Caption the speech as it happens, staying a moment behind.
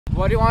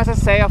what do you want us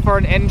to say for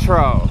an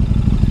intro?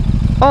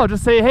 Oh,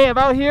 just say, hey, I'm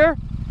out here.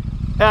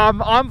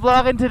 I'm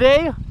vlogging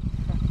today.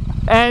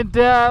 And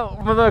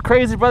with a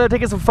crazy brother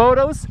taking some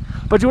photos.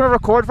 But you want to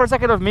record for a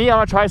second of me? I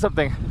want to try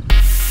something.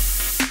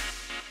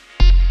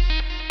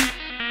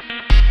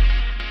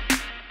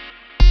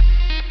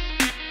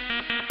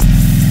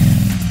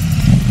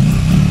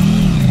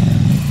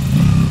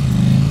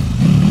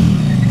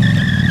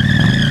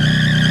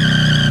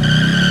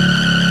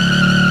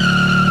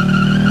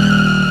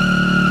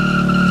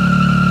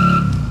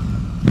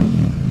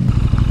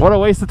 What a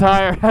waste of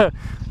tire.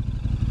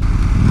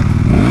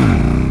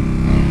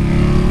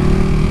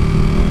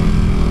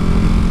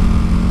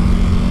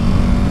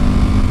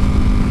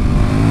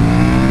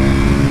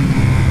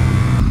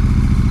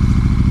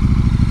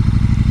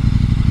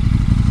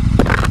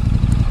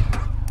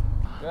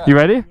 You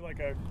ready? Like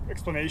an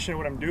explanation of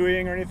what I'm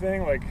doing or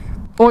anything? Like.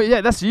 Oh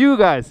yeah, that's you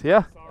guys,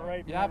 yeah. All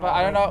right. Yeah, but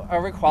I don't know.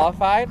 Are we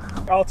qualified?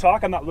 I'll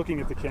talk. I'm not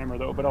looking at the camera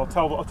though, but I'll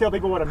tell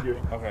people what I'm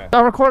doing. Okay.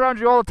 I record on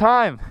you all the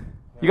time.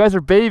 You guys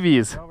are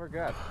babies. No, we're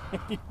good.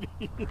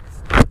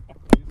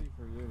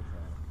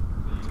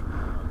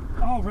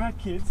 All right,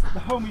 kids. The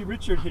homie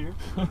Richard here.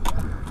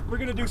 We're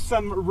gonna do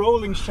some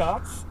rolling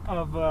shots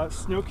of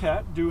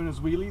Snowcat doing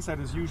his wheelies at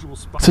his usual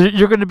spot. So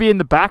you're going to be in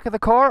the back of the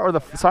car or the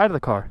side of the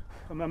car?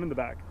 I'm in the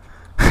back.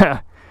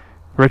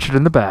 Richard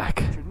in the back.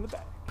 Richard in the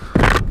back.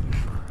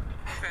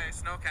 Okay,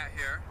 Snowcat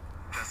here.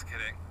 Just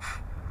kidding.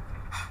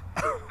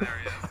 There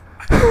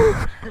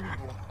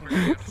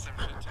he is.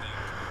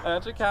 I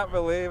actually can't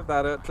believe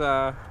that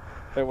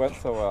it went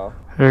so well.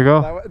 There you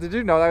go. Did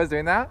you know that I was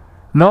doing that?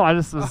 No, I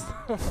just was...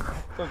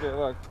 Okay,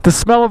 look. The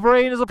smell of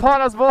rain is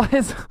upon us,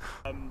 boys.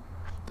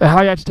 How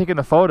are you actually taking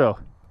a photo?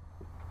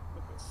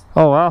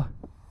 Oh, wow.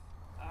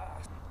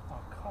 Oh,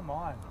 come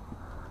on.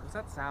 What's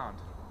that sound?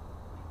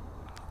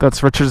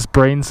 That's Richard's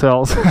brain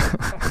cells.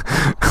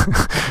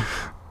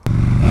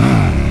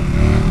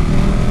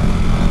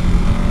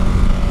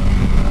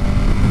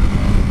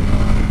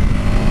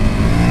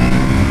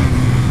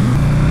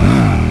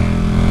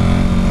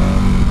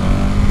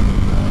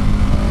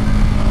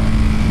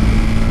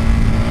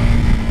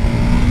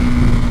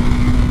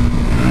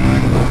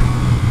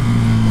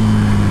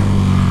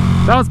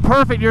 That was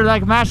perfect. You're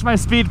like matched my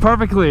speed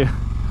perfectly.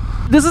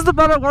 This is the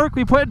amount of work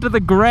we put into the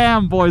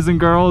gram, boys and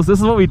girls. This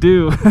is what we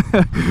do.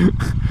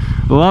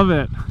 Love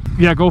it.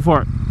 Yeah, go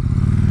for it.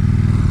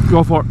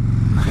 Go for it.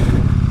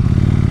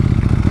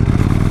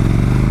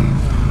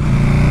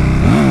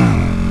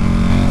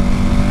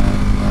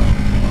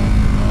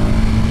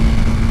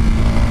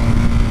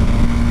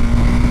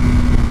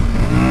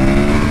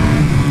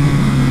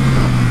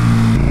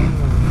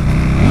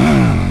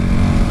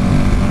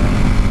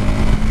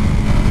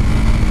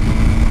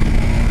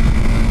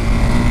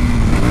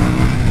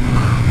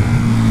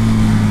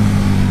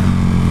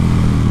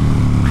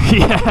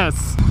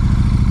 Yes!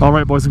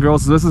 Alright, boys and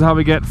girls, so this is how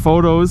we get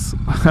photos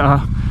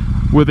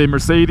with a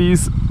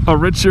Mercedes, a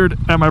Richard,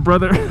 and my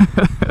brother.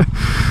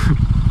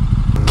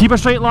 Keep a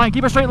straight line,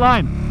 keep a straight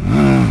line!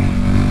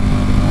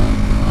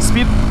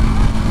 Speed.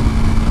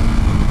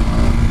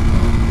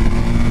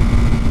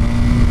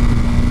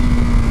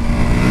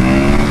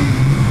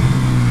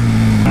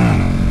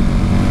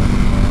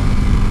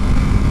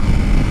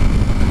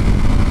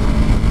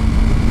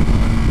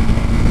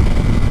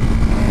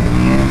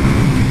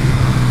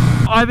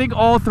 I think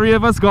all three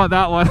of us got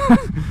that one.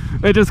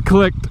 It just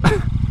clicked.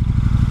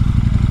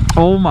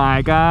 Oh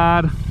my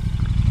god.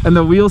 And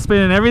the wheel spin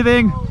and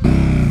everything.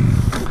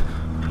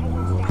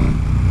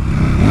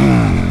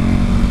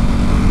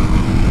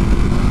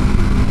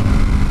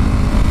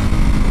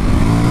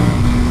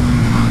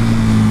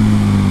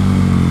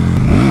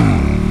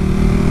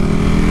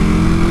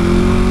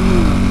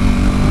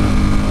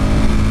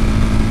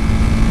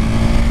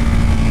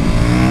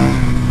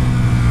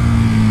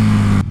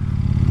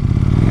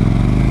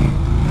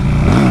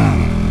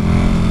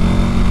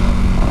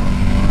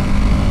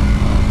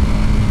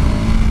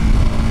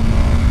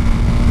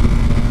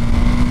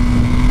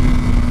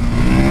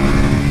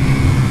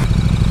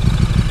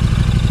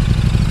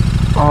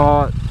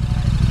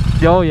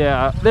 Oh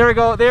yeah, there we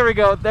go,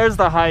 there's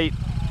the height.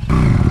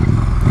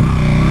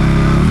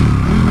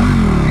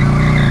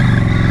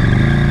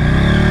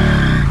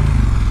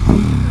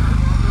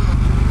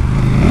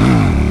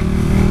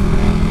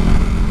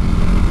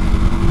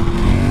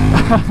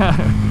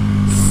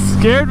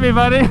 Scared me,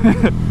 buddy.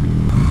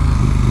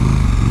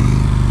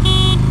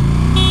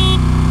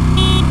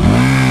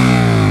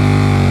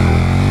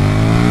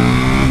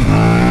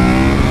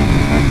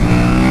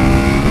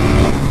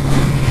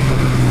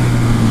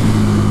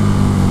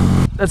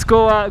 Let's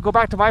go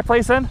back to my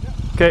place then.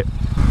 Okay,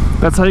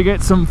 that's how you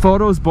get some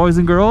photos, boys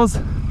and girls.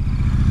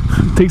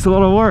 It takes a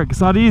lot of work.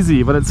 It's not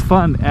easy, but it's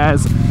fun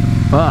as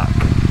fuck.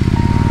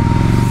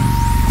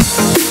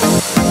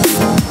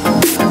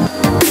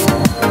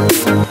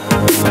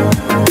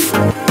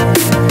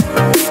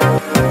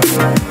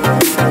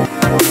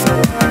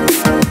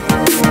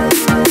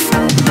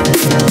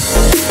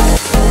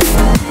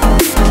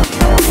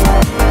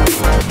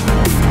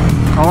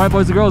 All right,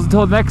 boys and girls,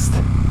 until next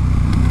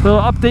Little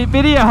update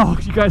video.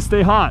 You guys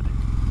stay hot.